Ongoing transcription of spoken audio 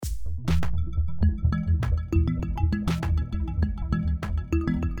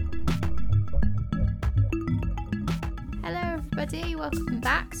everybody. Welcome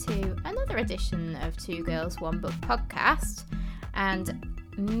back to another edition of Two Girls, One Book podcast. And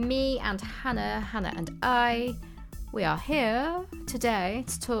me and Hannah and I, we are here today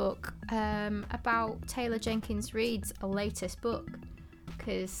to talk about Taylor Jenkins Reid's latest book,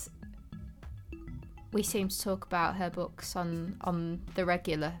 because we seem to talk about her books on the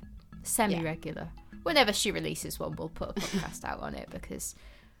regular, semi-regular. Whenever she releases one, we'll put a podcast out on it, because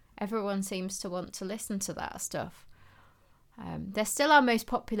everyone seems to want to listen to that stuff. They're still our most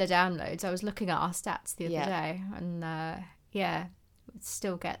popular downloads. I was looking at our stats the other day, and we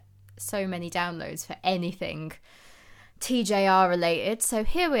still get so many downloads for anything TJR related. So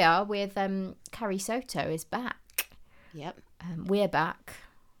here we are with Carrie Soto is back. Yep. We're back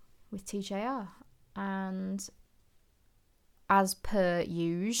with TJR. And as per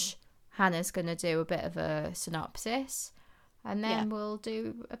usual, Hannah's going to do a bit of a synopsis, and then we'll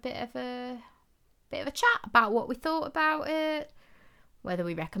do a bit of a chat about what we thought about it, whether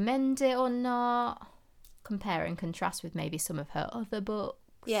we recommend it or not, compare and contrast with maybe some of her other books.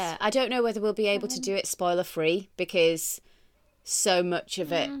 Yeah, I don't know whether we'll be able to do it spoiler free, because so much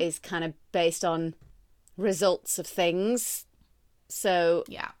of it is kind of based on results of things. So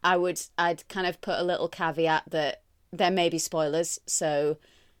I'd kind of put a little caveat that there may be spoilers, so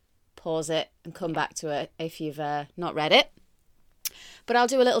pause it and come back to it if you've not read it. But I'll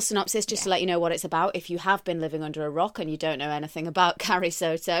do a little synopsis just to let you know what it's about if you have been living under a rock and you don't know anything about Carrie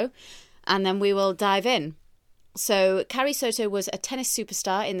Soto, and then we will dive in. So Carrie Soto was a tennis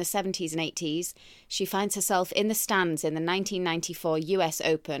superstar in the 70s and 80s. She finds herself in the stands in the 1994 US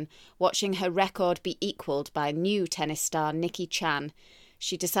Open, watching her record be equalled by new tennis star Nikki Chan.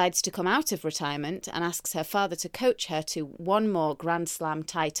 She decides to come out of retirement and asks her father to coach her to one more Grand Slam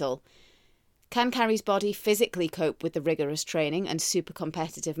title. Can Carrie's body physically cope with the rigorous training and super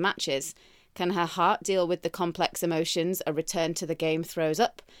competitive matches? Can her heart deal with the complex emotions a return to the game throws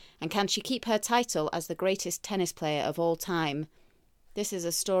up? And can she keep her title as the greatest tennis player of all time? This is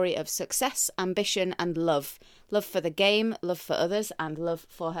a story of success, ambition and love. Love for the game, love for others, and love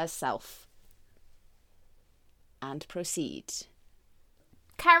for herself. And proceed.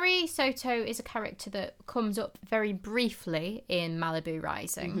 Carrie Soto is a character that comes up very briefly in Malibu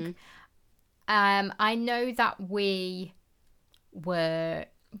Rising. Mm-hmm. I know that we were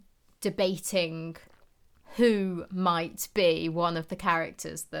debating who might be one of the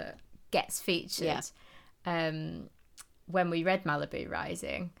characters that gets featured when we read Malibu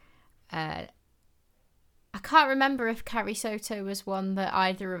Rising. I can't remember if Carrie Soto was one that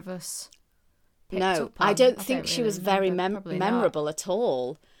either of us picked up on. I don't think she was very memorable at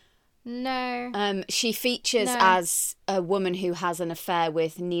all. No. She features as a woman who has an affair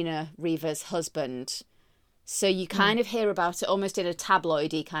with Nina Riva's husband. So you kind of hear about it almost in a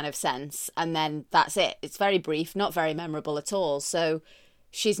tabloidy kind of sense, and then that's it. It's very brief, not very memorable at all. So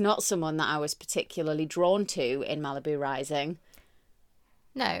she's not someone that I was particularly drawn to in Malibu Rising.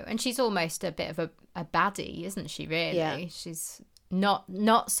 No, and she's almost a bit of a baddie, isn't she, really? Yeah. She's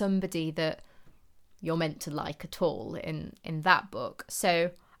not somebody that you're meant to like at all in that book. So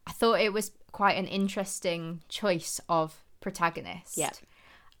I thought it was quite an interesting choice of protagonist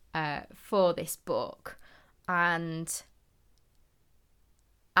for this book. And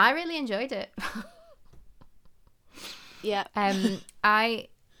I really enjoyed it. I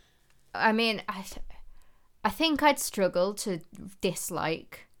mean, I think I'd struggle to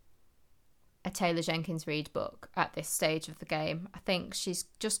dislike a Taylor Jenkins Reid book at this stage of the game. I think she's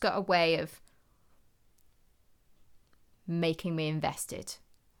just got a way of making me invested.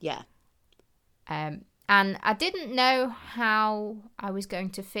 Yeah. And I didn't know how I was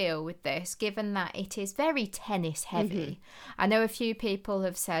going to feel with this, given that it is very tennis heavy. I know a few people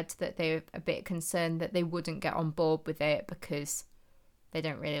have said that they're a bit concerned that they wouldn't get on board with it because they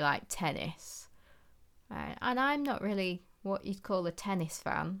don't really like tennis. And I'm not really what you'd call a tennis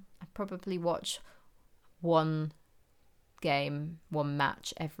fan. I probably watch one game, one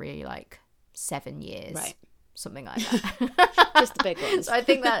match every 7 years. Right. Something like that. Just the big ones. So I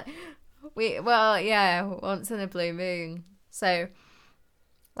think that once in a blue moon. So,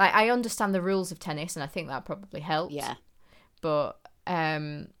 I understand the rules of tennis, and I think that probably helps. Yeah. But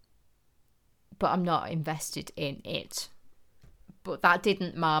I'm not invested in it. But that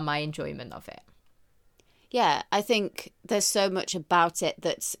didn't mar my enjoyment of it. Yeah, I think there's so much about it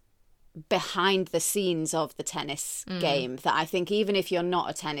that's behind the scenes of the tennis game that I think even if you're not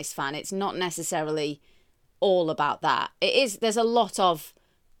a tennis fan, it's not necessarily all about that. There's a lot of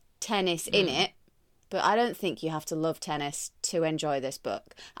tennis in it, but I don't think you have to love tennis to enjoy this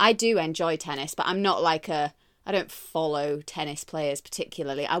book. I do enjoy tennis, but I'm not I don't follow tennis players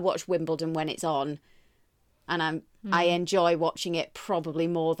particularly. I watch Wimbledon when it's on, and I enjoy watching it probably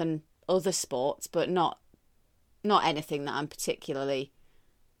more than other sports, but not anything that I'm particularly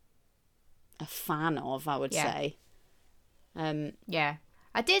a fan of, I would say. Yeah,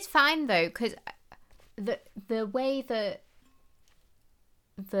 I did find though, because the way that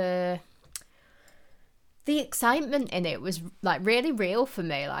the excitement in it was like really real for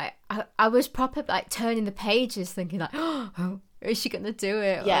me. Like I was proper like turning the pages, thinking like, oh, is she gonna do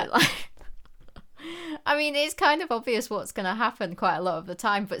it? Yeah. Or, like, I mean, it's kind of obvious what's gonna happen quite a lot of the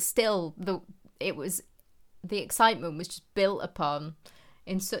time, but still, the excitement was just built upon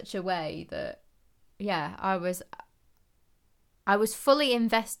in such a way that, yeah, I was fully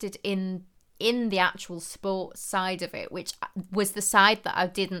invested in the actual sports side of it, which was the side that I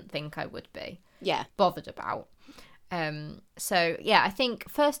didn't think I would be bothered about. So yeah, I think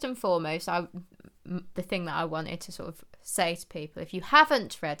first and foremost, the thing that I wanted to sort of say to people, if you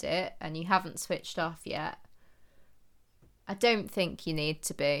haven't read it and you haven't switched off yet, I don't think you need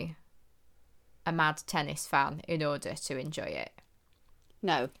to be a mad tennis fan in order to enjoy it.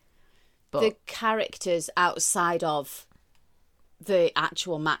 No. But the characters outside of the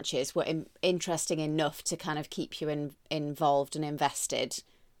actual matches were interesting enough to kind of keep you involved and invested.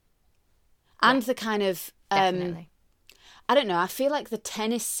 And the kind of... definitely. I don't know, I feel like the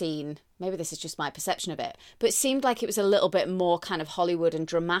tennis scene, maybe this is just my perception of it, but it seemed like it was a little bit more kind of Hollywood and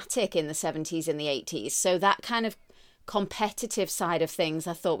dramatic in the 70s and the 80s. So that kind of competitive side of things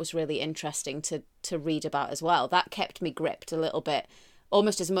I thought was really interesting to read about as well. That kept me gripped a little bit,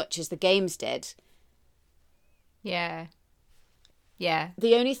 almost as much as the games did. Yeah. Yeah.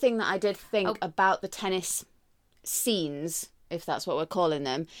 The only thing that I did think about the tennis scenes, if that's what we're calling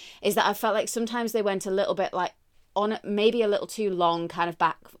them, is that I felt like sometimes they went a little bit like on maybe a little too long, kind of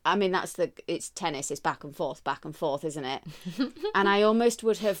back. I mean, it's tennis, it's back and forth, isn't it? And I almost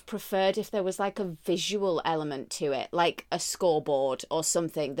would have preferred if there was like a visual element to it, like a scoreboard or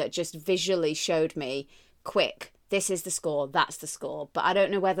something that just visually showed me quick, this is the score, that's the score. But I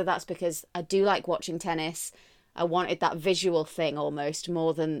don't know whether that's because I do like watching tennis. I wanted that visual thing almost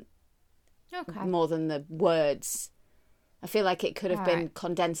more than the words. I feel like it could have been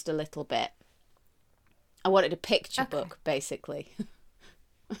condensed a little bit. I wanted a picture book, basically.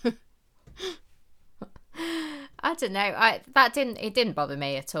 I don't know. It didn't bother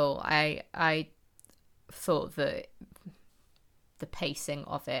me at all. I thought that the pacing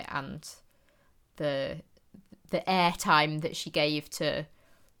of it and the airtime that she gave to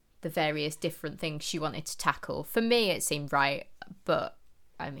the various different things she wanted to tackle, for me it seemed right. But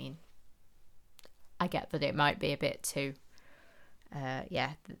I mean, I get that it might be a bit too.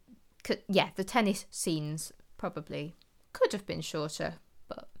 The tennis scenes probably could have been shorter,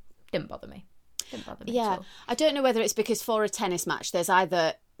 but didn't bother me. At all. I don't know whether it's because for a tennis match, there's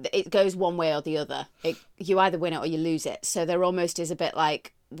either it goes one way or the other. You either win it or you lose it. So there almost is a bit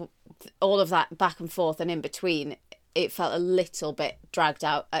like all of that back and forth and in between. It felt a little bit dragged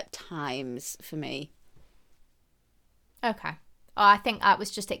out at times for me. Okay. Oh, I think that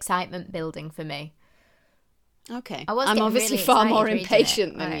was just excitement building for me. Okay. I'm obviously really far more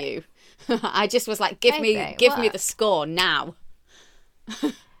impatient than you. I just was like, give me the score now.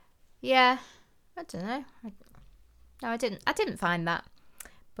 Yeah. I don't know. No, I didn't find that.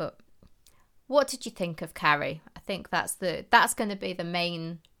 But what did you think of Carrie? I think that's going to be the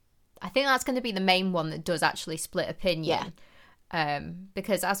main. I think that's going to be the main one that does actually split opinion. Yeah.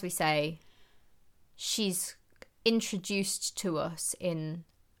 Because as we say, she's introduced to us in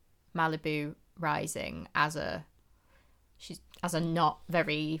Malibu Rising as a not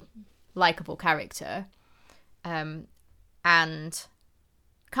very likable character, and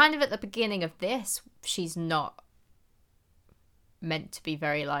kind of at the beginning of this, she's not meant to be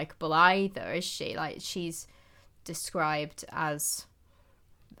very likable either, is she? Like, she's described as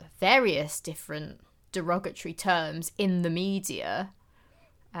various different derogatory terms in the media,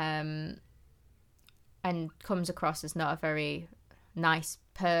 and comes across as not a very nice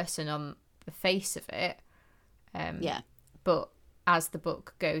person on the face of it. But as the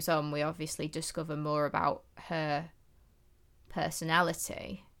book goes on, we obviously discover more about her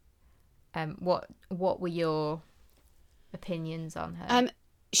personality. What were your opinions on her?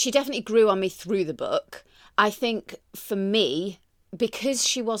 She definitely grew on me through the book. I think for me, because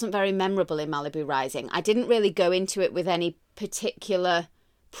she wasn't very memorable in Malibu Rising, I didn't really go into it with any particular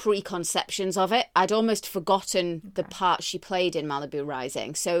preconceptions of it. I'd almost forgotten the part she played in Malibu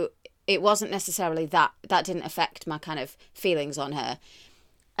Rising, so it wasn't necessarily that didn't affect my kind of feelings on her.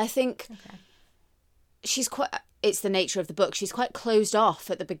 I think she's it's the nature of the book. She's quite closed off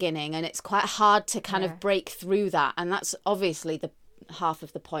at the beginning, and it's quite hard to kind of break through that. And that's obviously half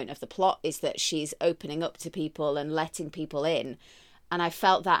of the point of the plot is that she's opening up to people and letting people in. And I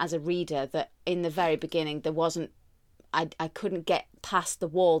felt that as a reader, that in the very beginning there wasn't, I couldn't get past the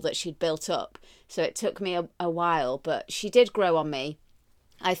wall that she'd built up. So it took me a while, but she did grow on me.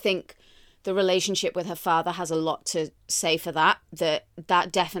 I think the relationship with her father has a lot to say for that.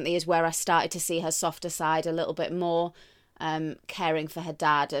 That definitely is where I started to see her softer side a little bit more, caring for her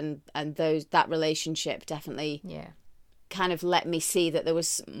dad, and that relationship definitely kind of let me see that there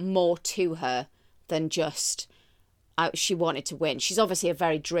was more to her than just she wanted to win. She's obviously a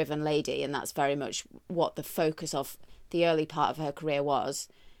very driven lady, and that's very much what the focus of the early part of her career was.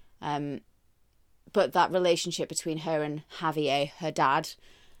 But that relationship between her and Javier, her dad,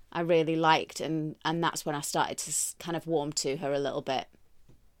 I really liked, and that's when I started to kind of warm to her a little bit.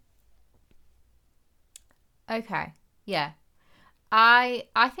 Okay, yeah. I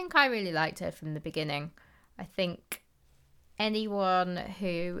think I really liked her from the beginning. I think anyone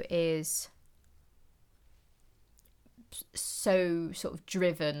who is so sort of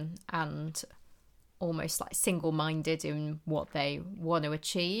driven and almost like single-minded in what they want to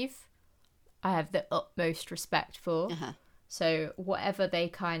achieve, I have the utmost respect for. Uh-huh. So whatever they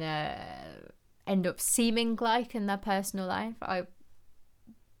kind of end up seeming like in their personal life, I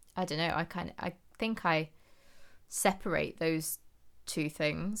don't know, I think I separate those two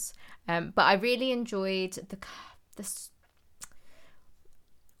things. But I really enjoyed this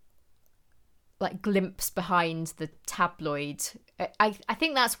like glimpse behind the tabloid. I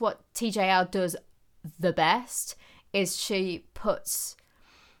think that's what TJL does the best, is she puts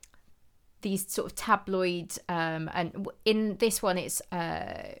these sort of tabloid and in this one it's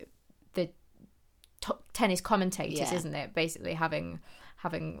the tennis commentators, isn't it, basically having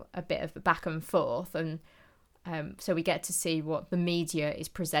a bit of a back and forth, and so we get to see what the media is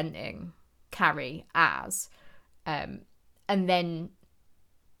presenting Carrie as, and then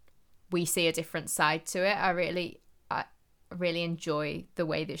we see a different side to it. I really enjoy the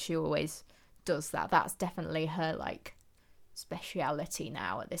way that she always does that. That's definitely her like speciality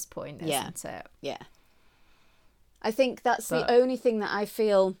now at this point, isn't it? Yeah. I think that's the only thing that I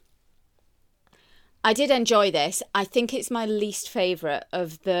feel. I did enjoy this. I think it's my least favourite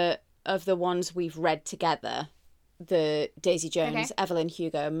of the ones we've read together, the Daisy Jones, Evelyn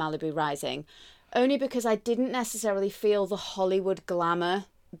Hugo, and Malibu Rising, only because I didn't necessarily feel the Hollywood glamour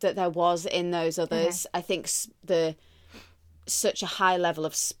that there was in those others. I think such a high level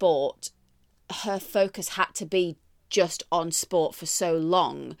of sport, her focus had to be just on sport for so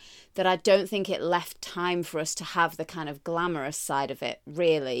long that I don't think it left time for us to have the kind of glamorous side of it,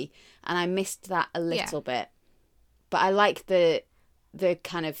 really. And I missed that a little bit. But I like the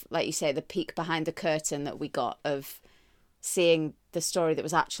kind of, like you say, the peek behind the curtain that we got of seeing the story that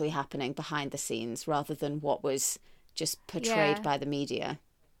was actually happening behind the scenes rather than what was just portrayed by the media.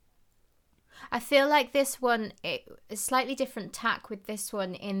 I feel like this one, a slightly different tack with this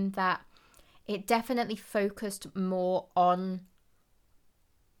one in that it definitely focused more on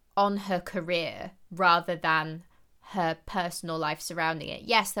her career rather than her personal life surrounding it.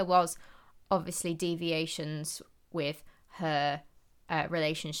 Yes, there was obviously deviations with her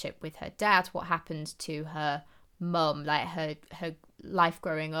relationship with her dad, what happened to her mum, like her life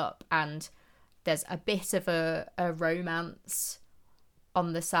growing up, and there's a bit of a romance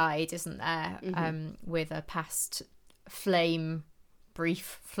on the side, isn't there? With a past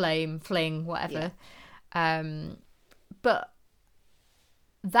brief fling, whatever. But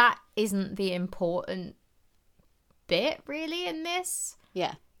that isn't the important bit, really, in this.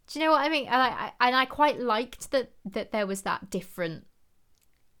 Yeah. Do you know what I mean? And I quite liked that there was that different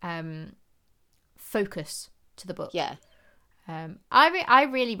focus to the book. Yeah. I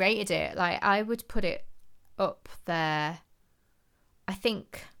really rated it. Like, I would put it up there. I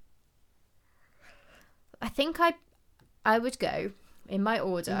think I would go in my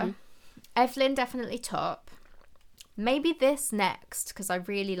order. Evelyn definitely top. Maybe this next, because I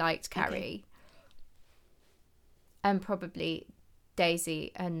really liked Carrie. And probably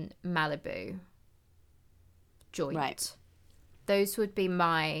Daisy and Malibu joint. Right. Those would be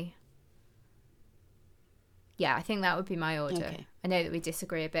my... Yeah, I think that would be my order. Okay. I know that we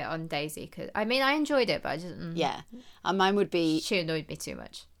disagree a bit on Daisy, because I mean, I enjoyed it, but I just... Yeah, and mine would be... She annoyed me too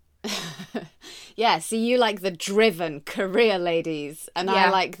much. Yeah, so you like the driven career ladies, and I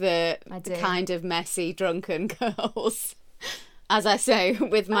like the kind of messy drunken girls. As I say,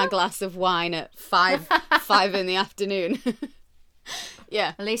 with my glass of wine at 5 in the afternoon.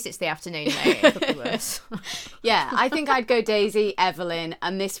 Yeah. At least it's the afternoon, mate. It could be worse. Yeah, I think I'd go Daisy, Evelyn,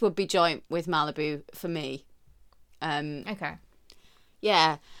 and this would be joint with Malibu for me. Okay.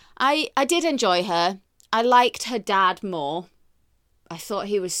 Yeah, I did enjoy her. I liked her dad more. I thought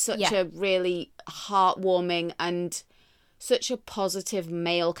he was such a really heartwarming and such a positive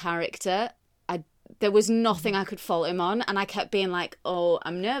male character. There was nothing I could fault him on, and I kept being like, oh,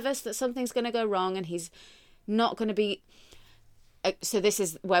 I'm nervous that something's going to go wrong and he's not going to be... So this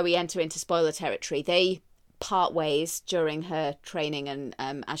is where we enter into spoiler territory. They part ways during her training and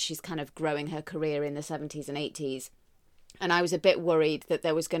as she's kind of growing her career in the 70s and 80s. And I was a bit worried that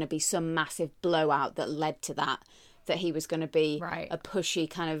there was going to be some massive blowout that led to that he was going to be a pushy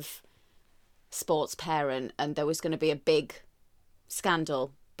kind of sports parent and there was going to be a big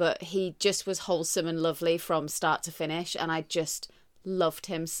scandal. But he just was wholesome and lovely from start to finish, and I just loved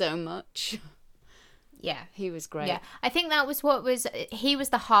him so much. Yeah. He was great. Yeah. I think that was he was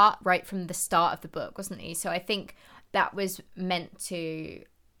the heart right from the start of the book, wasn't he? So I think that was meant to,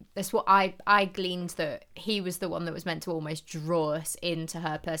 that's what I gleaned, that he was the one that was meant to almost draw us into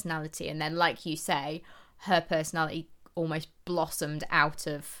her personality. And then, like you say, her personality almost blossomed out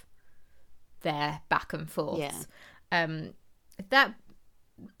of their back and forth. Yeah. That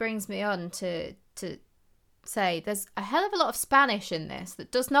brings me on to say there's a hell of a lot of Spanish in this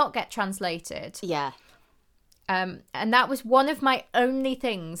that does not get translated. Yeah. And that was one of my only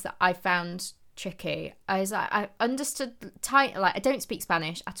things that I found tricky. I understood I don't speak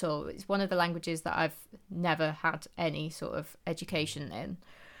Spanish at all. It's one of the languages that I've never had any sort of education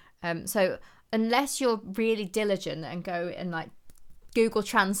in. So unless you're really diligent and go and like Google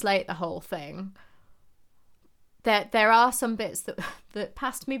Translate the whole thing, there are some bits that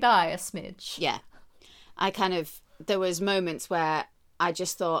passed me by a smidge. Yeah. There was moments where I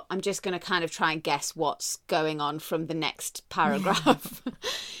just thought, I'm just going to kind of try and guess what's going on from the next paragraph.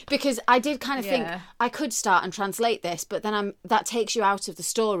 Because I did kind of think I could start and translate this, but then that takes you out of the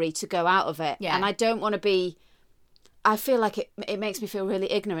story to go out of it. Yeah. And I don't want to be... I feel like it makes me feel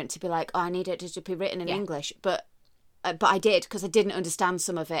really ignorant to be like, oh, I need it to be written in English. But I did, because I didn't understand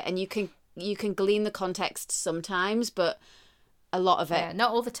some of it. And you can glean the context sometimes, but a lot of it... Yeah, not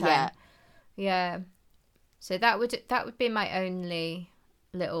all the time. Yeah. So that would be my only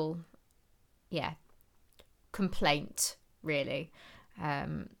little, complaint, really.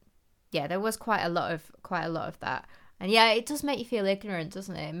 There was quite a lot of that. And it does make you feel ignorant,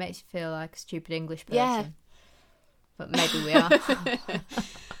 doesn't it? It makes you feel like a stupid English person. Yeah. But maybe we are.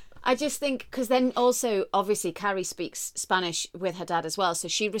 I just think, because then also, obviously, Carrie speaks Spanish with her dad as well, so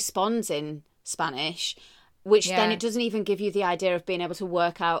she responds in Spanish, which then it doesn't even give you the idea of being able to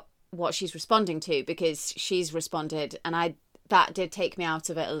work out what she's responding to, because she's responded, and that did take me out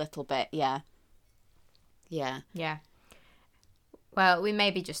of it a little bit. Yeah. Well, we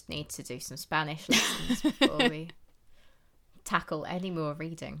maybe just need to do some Spanish lessons before we tackle any more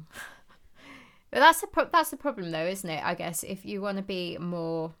reading. But that's the problem, though, isn't it? I guess if you want to be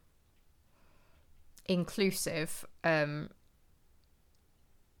more inclusive, then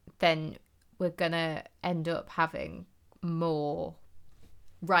we're gonna end up having more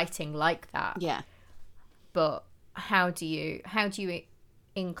writing like that. Yeah. But how do you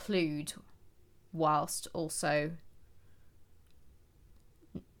include whilst also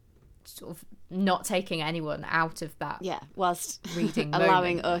sort of not taking anyone out of that? Yeah, whilst reading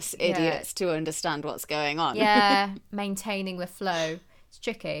allowing moment. us idiots to understand what's going on. Yeah, maintaining the flow. It's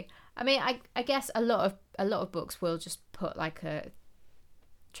tricky. I mean, I guess a lot of books will just put like a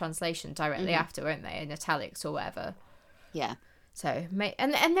translation directly after, won't they, in italics or whatever. Yeah. So,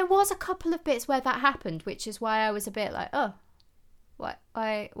 and there was a couple of bits where that happened, which is why I was a bit like, oh,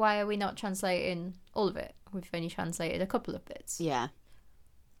 why are we not translating all of it? We've only translated a couple of bits. Yeah.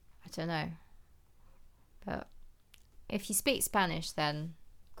 I don't know. But if you speak Spanish, then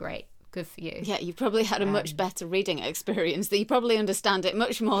great. Good for you. Yeah, you probably had a much better reading experience. That you probably understand it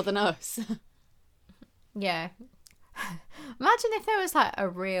much more than us. Yeah. Imagine if there was like a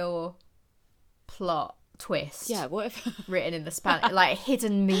real plot twist. Yeah, what if written in the Spanish, like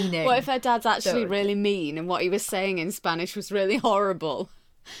hidden meaning? What if her dad's actually really mean and what he was saying in Spanish was really horrible?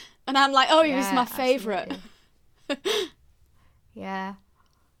 And I'm like, oh, he was my favourite. Yeah.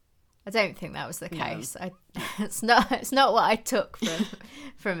 I don't think that was the case. No. It's not what I took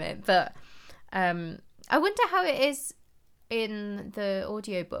from it. But I wonder how it is in the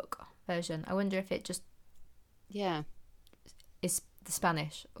audiobook version. I wonder if it just is the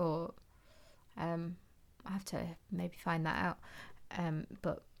Spanish, or I have to maybe find that out.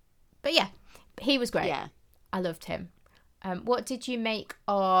 But yeah, he was great. Yeah, I loved him. What did you make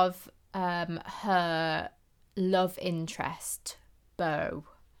of her love interest, Beau?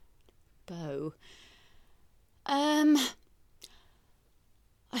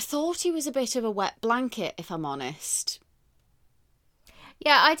 I thought he was a bit of a wet blanket, if I'm honest.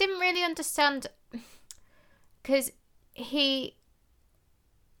 Yeah, I didn't really understand, because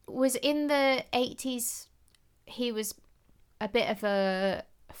was in the 80s, he was a bit of a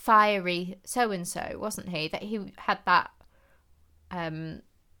fiery so-and-so, wasn't he? That he had that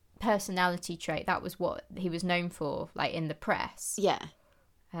personality trait. That was what he was known for, like, in the press. Yeah.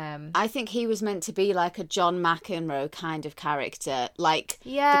 I think he was meant to be like a John McEnroe kind of character, like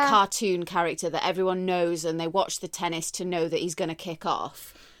the cartoon character that everyone knows and they watch the tennis to know that he's going to kick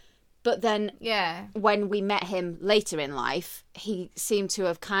off. But then when we met him later in life, he seemed to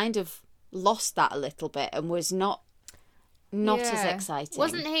have kind of lost that a little bit and was not as exciting.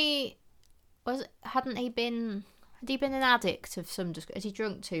 Had he been an addict of some... Had he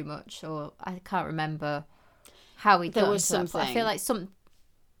drunk too much? Or I can't remember how he got into something. That. I feel like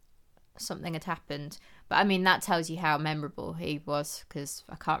something had happened. But I mean, that tells you how memorable he was, because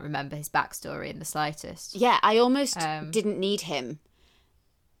I can't remember his backstory in the slightest. Yeah, I almost didn't need him.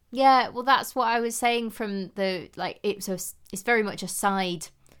 Yeah, well, that's what I was saying from the, like, it's very much a side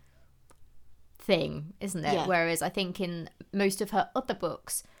thing, isn't it? Yeah. Whereas I think in most of her other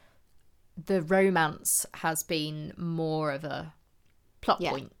books, the romance has been more of a plot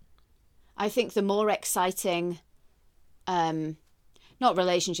point. I think the more exciting... not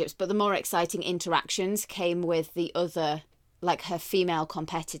relationships, but the more exciting interactions came with the other, like her female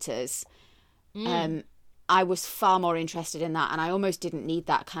competitors. I was far more interested in that, and I almost didn't need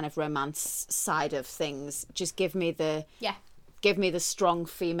that kind of romance side of things. Just give me the strong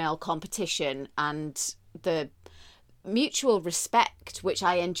female competition and the mutual respect, which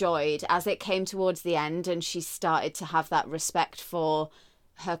I enjoyed as it came towards the end, and she started to have that respect for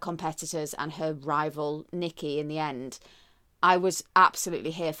her competitors and her rival Nikki in the end. I was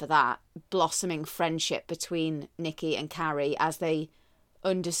absolutely here for that blossoming friendship between Nikki and Carrie as they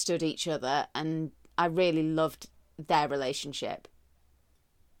understood each other, and I really loved their relationship.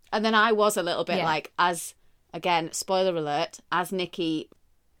 And then I was a little bit like, as, again, spoiler alert, as Nikki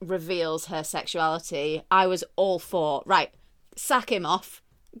reveals her sexuality, I was all for, right, sack him off,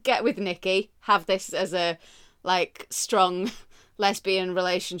 get with Nikki, have this as a, like, strong lesbian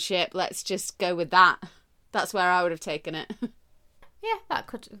relationship, let's just go with that. That's where I would have taken it. Yeah, that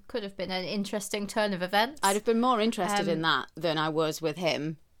could have been an interesting turn of events. I'd have been more interested in that than I was with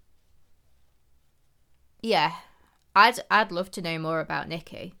him. Yeah, I'd love to know more about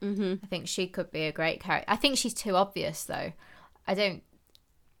Nikki. Mm-hmm. I think she could be a great character. I think she's too obvious, though.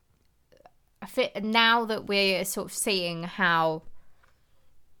 Now that we're sort of seeing how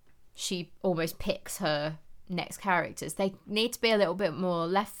she almost picks her next characters, they need to be a little bit more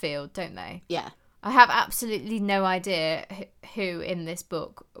left field, don't they? Yeah. I have absolutely no idea who in this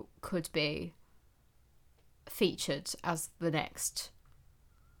book could be featured as the next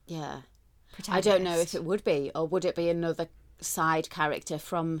protagonist. I don't know if it would be, or would it be another side character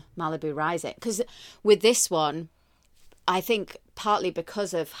from Malibu Rising? Because with this one, I think partly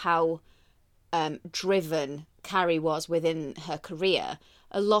because of how driven Carrie was within her career,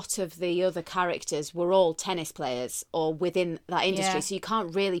 a lot of the other characters were all tennis players or within that industry. So you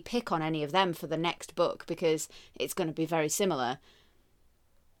can't really pick on any of them for the next book because it's going to be very similar.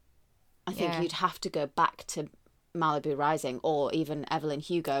 I think you'd have to go back to Malibu Rising or even Evelyn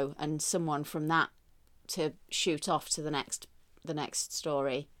Hugo and someone from that to shoot off to the next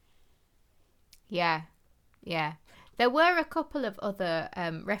story. Yeah. There were a couple of other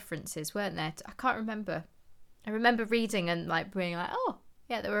references, weren't there? I can't remember. I remember reading and like being like, oh,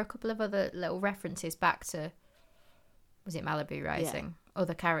 yeah, there were a couple of other little references back to, was it Malibu Rising? Yeah.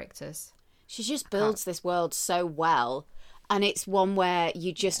 Other characters. She just builds this world so well, and it's one where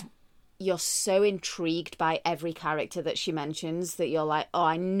you're so intrigued by every character that she mentions that you're like, oh,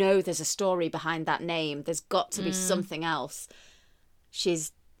 I know there's a story behind that name. There's got to be something else.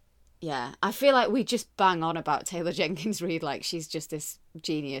 I feel like we just bang on about Taylor Jenkins Reid like she's just this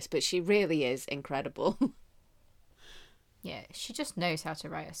genius, but she really is incredible. Yeah, she just knows how to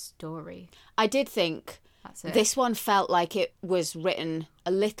write a story. I did think this one felt like it was written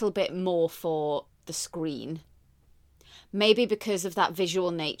a little bit more for the screen. Maybe because of that visual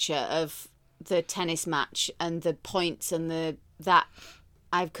nature of the tennis match and the points and that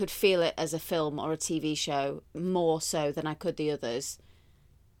I could feel it as a film or a TV show more so than I could the others.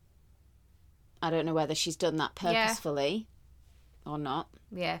 I don't know whether she's done that purposefully or not.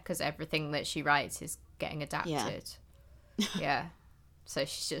 Yeah, because everything that she writes is getting adapted. Yeah. So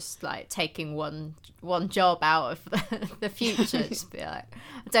she's just like taking one job out of the future. Just be like,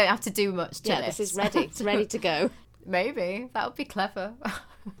 I don't have to do much to this. Yeah, this is ready. It's ready to go. Maybe. That would be clever.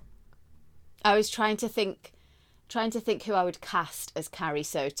 I was trying to think who I would cast as Carrie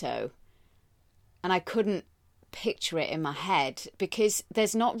Soto. And I couldn't picture it in my head because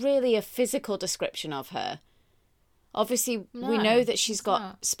there's not really a physical description of her. Obviously, we know that she's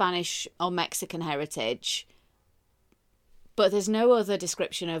got Spanish or Mexican heritage, but there's no other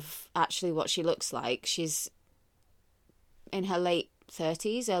description of actually what she looks like. She's in her late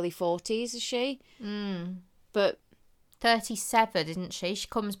 30s, early 40s, is she? But 37, isn't she? She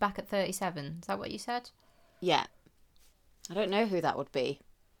comes back at 37. Is that what you said? Yeah. I don't know who that would be.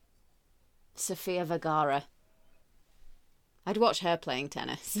 Sofia Vergara. I'd watch her playing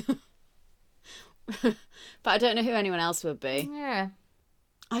tennis. But I don't know who anyone else would be. Yeah.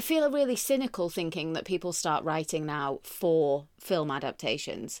 I feel really cynical thinking that people start writing now for film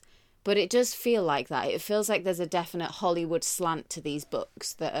adaptations. But it does feel like that. It feels like there's a definite Hollywood slant to these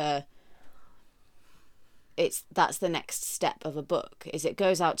books that are... That's the next step of a book, is it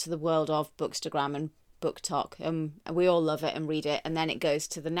goes out to the world of Bookstagram and BookTok, and we all love it and read it, and then it goes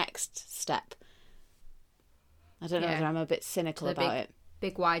to the next step. I don't know whether I'm a bit cynical about it.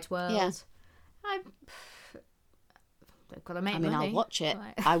 Big wide world. Yeah. They've got to make money. money. I'll watch it.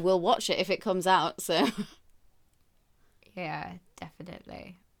 I will watch it if it comes out. So. Yeah,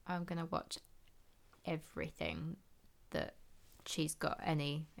 definitely. I'm gonna watch everything that she's got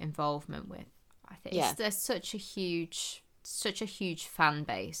any involvement with. I think there's such a huge fan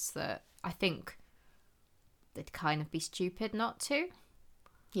base that I think they'd kind of be stupid not to.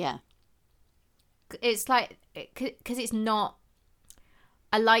 Yeah. It's like, because it's not,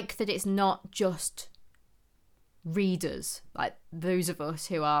 I like that it's not just readers, like those of us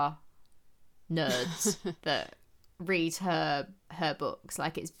who are nerds that read her books.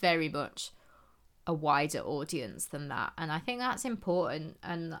 Like, it's very much a wider audience than that. And I think that's important.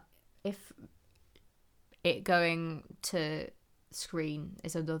 And if it going to screen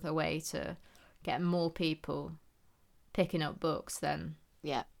is another way to get more people picking up books, then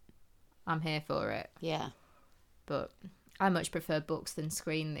I'm here for it. Yeah. But I much prefer books than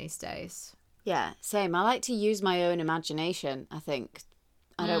screen these days. Yeah, same. I like to use my own imagination, I think.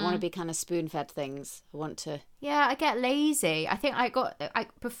 I don't want to be kind of spoon-fed things. I want to... Yeah, I get lazy. I think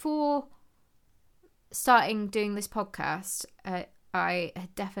before starting doing this podcast, I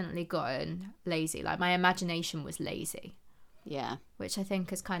had definitely gotten lazy. Like, my imagination was lazy. Yeah. Which I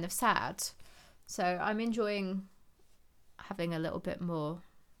think is kind of sad. So I'm enjoying having a little bit more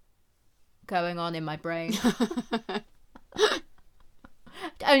going on in my brain.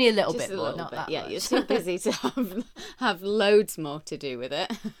 Only a little bit more, not that much. Yeah, you're too busy to have loads more to do with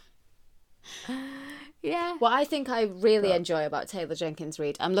it. Yeah. What I think I really enjoy about Taylor Jenkins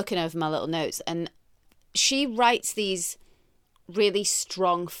Reid, I'm looking over my little notes, and she writes these really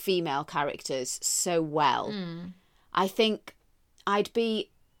strong female characters so well. I think I'd be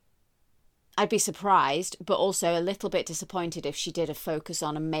surprised, but also a little bit disappointed if she did a focus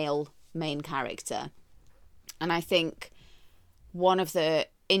on a male main character. And I think one of the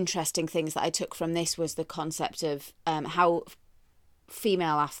interesting things that I took from this was the concept of how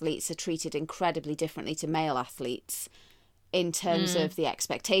female athletes are treated incredibly differently to male athletes in terms of the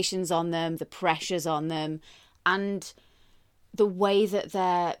expectations on them, the pressures on them, and the way that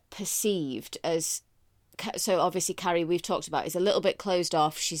they're perceived as... So obviously Carrie, we've talked about, is a little bit closed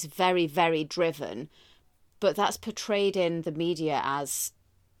off. She's very, very driven, but that's portrayed in the media as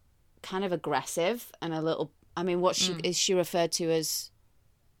kind of aggressive and a little... I mean, is she referred to as...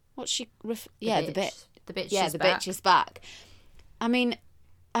 What's she... the bitch. The bitch yeah, is the back. bitch is back. I mean,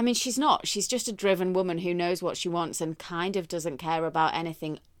 she's not. She's just a driven woman who knows what she wants and kind of doesn't care about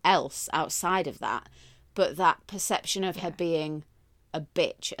anything else outside of that. But that perception of her being a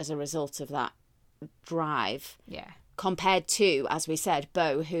bitch as a result of that drive, compared to, as we said,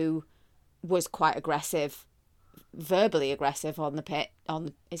 Beau, who was quite aggressive, verbally aggressive on the pit.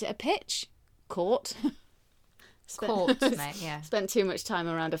 Is it a pitch? Court? Court, mate, yeah. Spent too much time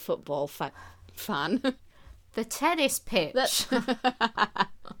around a football fan. The tennis pitch.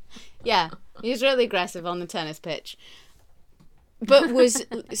 Yeah, he was really aggressive on the tennis pitch, but was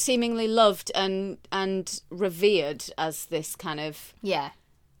seemingly loved and revered as this kind of... Yeah.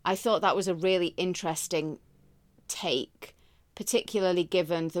 I thought that was a really interesting take, particularly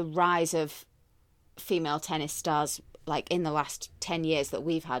given the rise of female tennis stars, like in the last 10 years that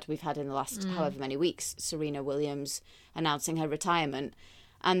we've had in the last however many weeks, Serena Williams announcing her retirement,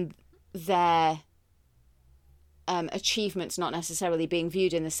 and their achievements not necessarily being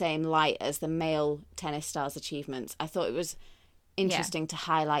viewed in the same light as the male tennis stars' achievements. I thought it was interesting to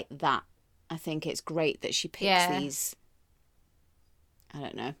highlight that. I think it's great that she picks these, I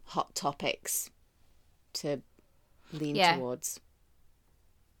don't know, hot topics to lean towards.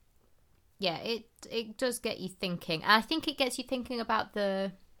 Yeah, it does get you thinking. And I think it gets you thinking about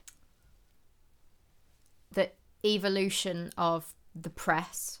the evolution of the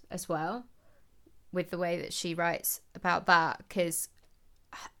press as well. with the way that she writes about that, because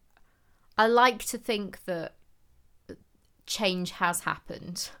I like to think that change has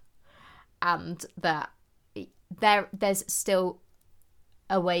happened and that there's still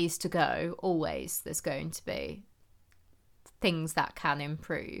a ways to go. Always there's going to be things that can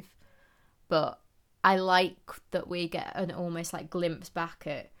improve, but I like that we get an almost like glimpse back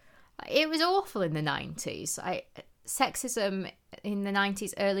at, it was awful in the 90s. Sexism in the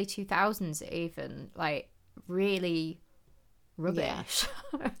 90s, early 2000s even, like really rubbish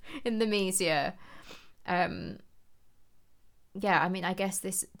in the media. I mean, I guess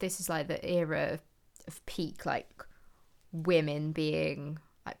this is like the era of peak, like women being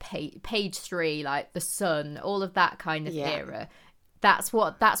like page 3, like The Sun, all of that kind of era. That's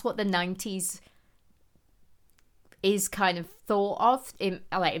what the 90s is kind of thought of in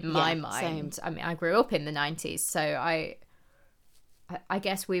my mind. Same. I mean, I grew up in the 90s, so I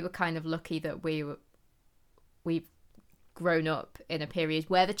guess we were kind of lucky that we've grown up in a period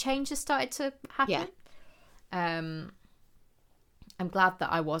where the changes started to happen. I'm glad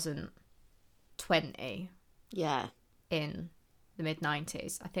that I wasn't 20 in the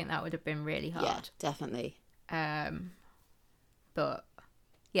mid-90s. I think that would have been really hard. Yeah, definitely. But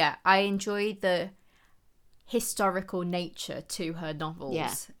yeah, I enjoyed the historical nature to her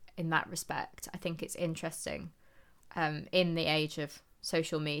novels in that respect. I think it's interesting in the age of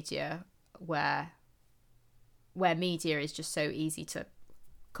social media where media is just so easy to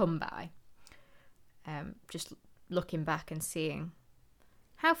come by. Just looking back and seeing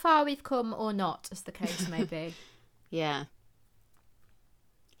how far we've come or not, as the case may be. Yeah,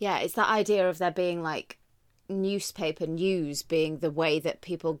 it's that idea of there being like newspaper news being the way that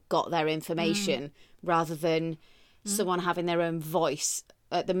people got their information rather than someone having their own voice.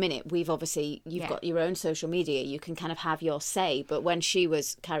 At the minute, you've got your own social media, you can kind of have your say, but when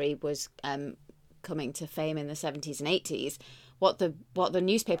Carrie was coming to fame in the 70s and 80s, what the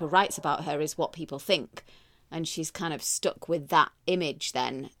newspaper writes about her is what people think, and she's kind of stuck with that image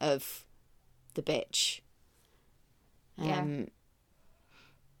then of the bitch.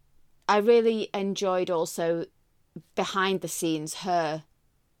 I really enjoyed also behind the scenes her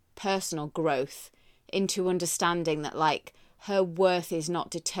personal growth into understanding that like her worth is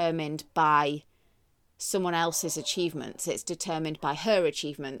not determined by someone else's achievements, it's determined by her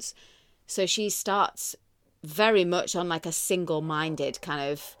achievements. So she starts very much on like a single-minded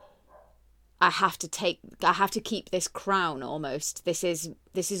kind of, I have to keep this crown almost. This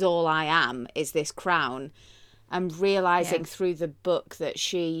is all I am, is this crown. And realising through the book that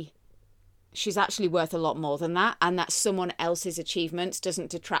she's actually worth a lot more than that, and that someone else's achievements doesn't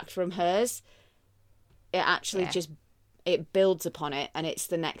detract from hers. It actually it builds upon it, and it's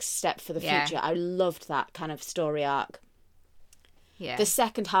the next step for the future. I loved that kind of story arc. Yeah. The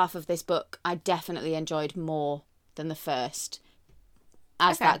second half of this book I definitely enjoyed more than the first.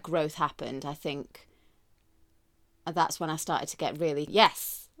 As that growth happened, I think that's when I started to get really,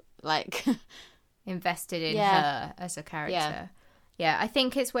 invested in her as a character. Yeah, I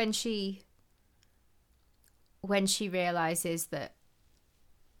think it's when she realises that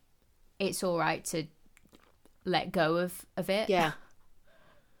it's all right to let go of it. Yeah.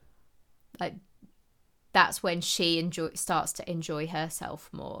 Like, that's when she starts to enjoy herself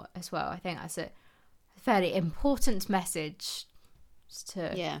more as well. I think that's a very important message,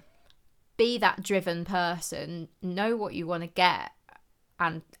 to be that driven person, know what you want to get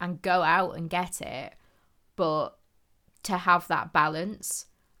and go out and get it, but to have that balance.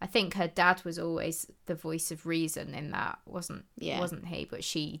 I think her dad was always the voice of reason in that, wasn't he? But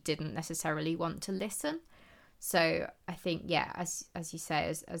she didn't necessarily want to listen. So I think, as you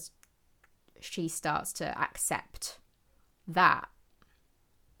say, as she starts to accept that,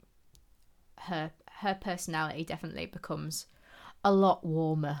 her personality definitely becomes a lot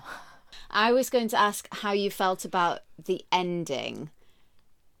warmer. I was going to ask how you felt about the ending.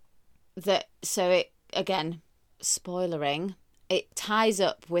 So it, again, spoilering, it ties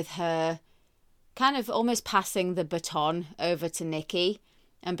up with her kind of almost passing the baton over to Nikki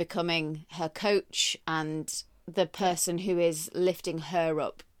and becoming her coach and the person who is lifting her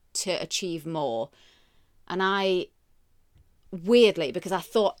up to achieve more. And I, weirdly, because I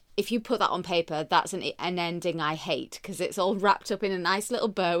thought if you put that on paper, that's an ending I hate, because it's all wrapped up in a nice little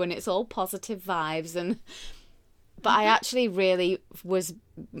bow and it's all positive vibes, but I actually really was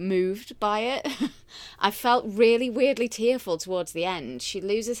moved by it. I felt really weirdly tearful towards the end. She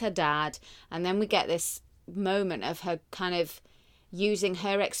loses her dad, and then we get this moment of her kind of using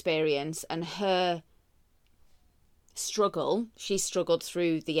her experience and her struggle. She struggled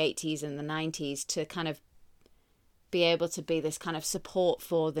through the 80s and the 90s to kind of be able to be this kind of support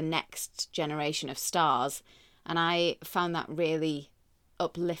for the next generation of stars. And I found that really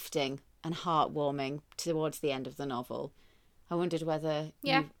uplifting and heartwarming towards the end of the novel. I wondered whether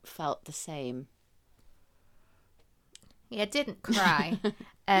you felt the same. Yeah, I didn't cry.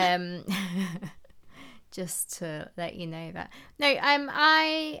 Just to let you know that. No,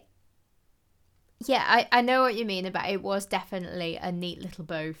 I know what you mean about it. Was definitely a neat little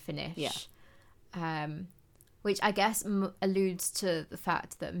bow finish. Yeah. Which I guess alludes to the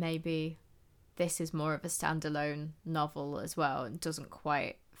fact that maybe this is more of a standalone novel as well and doesn't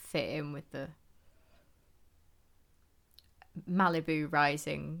quite fit in with the Malibu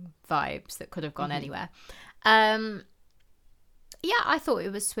Rising vibes that could have gone anywhere. Yeah, I thought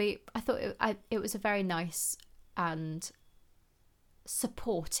it was sweet. I thought it was a very nice and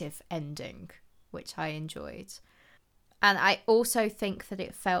supportive ending, which I enjoyed. And I also think that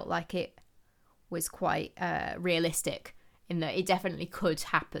it felt like it was quite realistic in that it definitely could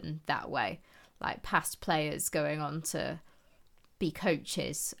happen that way. Like past players going on to be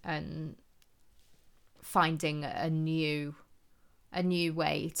coaches and finding a new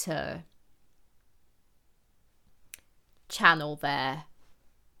way to channel their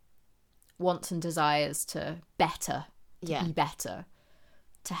wants and desires to be better,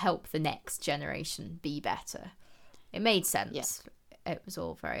 to help the next generation be better. It made sense. Yeah. It was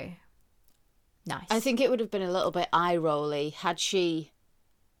all very nice. I think it would have been a little bit eye-rolly had she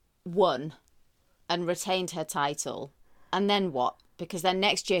won and retained her title. And then what? Because then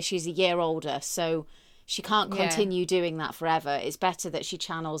next year she's a year older, so she can't continue doing that forever. It's better that she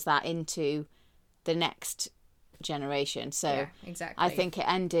channels that into the next generation. So exactly. I think it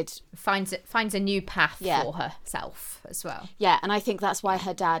ended... Finds a new path for herself as well. Yeah, and I think that's why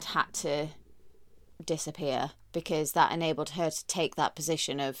her dad had to disappear, because that enabled her to take that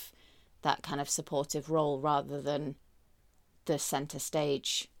position of that kind of supportive role rather than the centre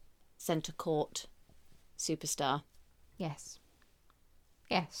court superstar. Yes,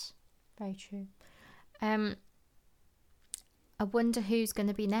 very true. I wonder who's going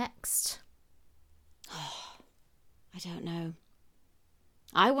to be next. I don't know.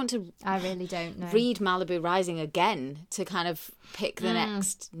 I really don't know. Read Malibu Rising again to kind of pick the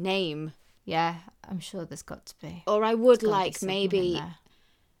next name. Yeah, I'm sure there's got to be. Or I would like maybe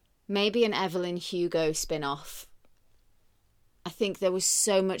an Evelyn Hugo spin-off. I think there was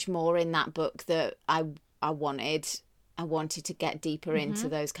so much more in that book that I wanted. I wanted to get deeper into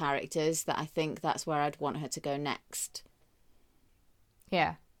those characters, that I think that's where I'd want her to go next.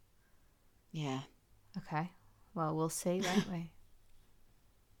 Yeah. Yeah. Okay. Well, we'll see, won't we?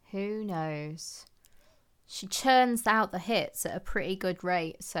 Who knows? She churns out the hits at a pretty good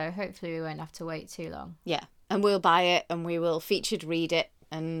rate, so hopefully we won't have to wait too long. Yeah. And we'll buy it and we will featured read it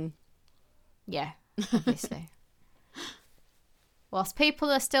and... Yeah, obviously. Whilst people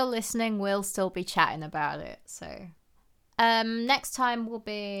are still listening, we'll still be chatting about it, so... next time will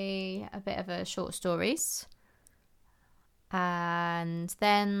be a bit of a short stories. And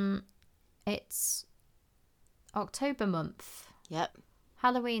then it's October month. Yep.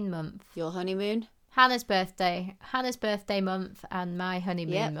 Halloween month. Your honeymoon. Hannah's birthday month and my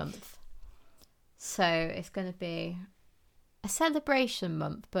honeymoon month. So it's going to be a celebration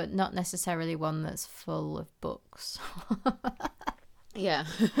month, but not necessarily one that's full of books. Yeah.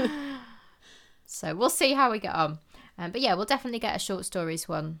 So we'll see how we get on. But yeah, we'll definitely get a short stories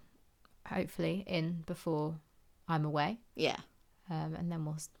one, hopefully, in before I'm away. Yeah. And then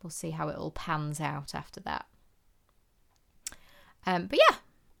we'll see how it all pans out after that. But yeah,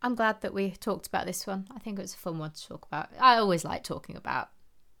 I'm glad that we talked about this one. I think it was a fun one to talk about. I always like talking about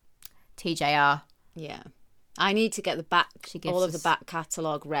TJR. Yeah. I need to get the back of the back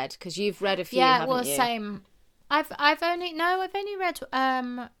catalogue read, because you've read a few, haven't you? Same. I've only read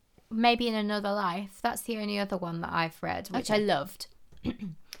Maybe in Another Life. That's the only other one that I've read, which I loved.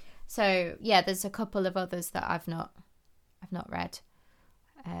 So yeah, there's a couple of others that I've not read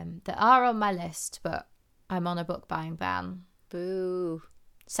that are on my list, but I'm on a book buying ban. Boo.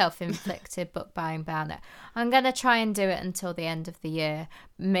 Self-inflicted book buying ban. I'm gonna try and do it until the end of the year.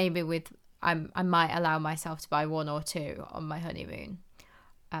 Maybe I might allow myself to buy one or two on my honeymoon.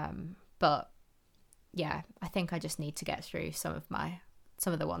 But yeah, I think I just need to get through some of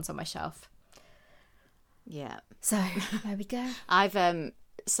the ones on my shelf. Yeah. So there we go. I've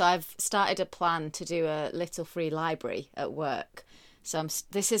started a plan to do a little free library at work. So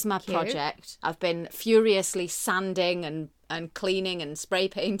this is my project. I've been furiously sanding and cleaning and spray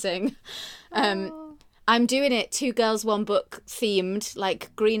painting. And I'm doing it 2 girls, 1 book themed,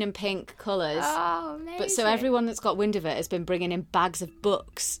 like green and pink colours. Oh, amazing. But so everyone that's got wind of it has been bringing in bags of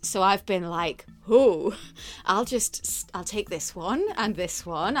books. So I've been like, oh, I'll take this one and this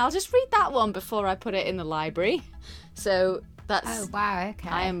one. I'll just read that one before I put it in the library. So that's... Oh, wow, okay.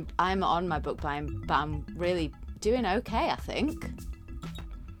 I'm on my book buying, but I'm really doing okay, I think.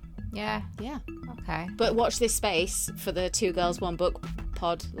 Yeah. Yeah. Okay. But watch this space for the 2 girls, 1 book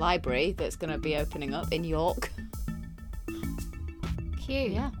pod library that's going to be opening up in York.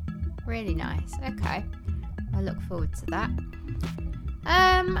 Cute. Yeah. Really nice. Okay. I look forward to that.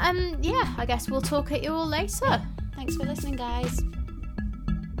 And yeah, I guess we'll talk at you all later. Yeah. Thanks for listening, guys.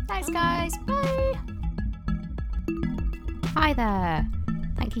 Thanks, guys. Bye. Hi there.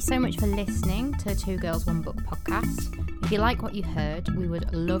 Thank you so much for listening to 2 Girls, 1 Book podcast. If you like what you heard, we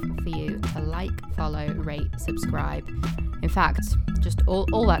would love for you to like, follow, rate, subscribe. In fact, just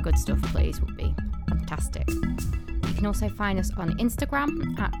all that good stuff, please, would be fantastic. You can also find us on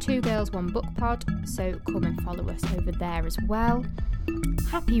Instagram at 2 Girls, 1 Book pod, so come and follow us over there as well.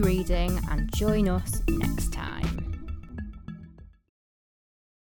 Happy reading and join us next time.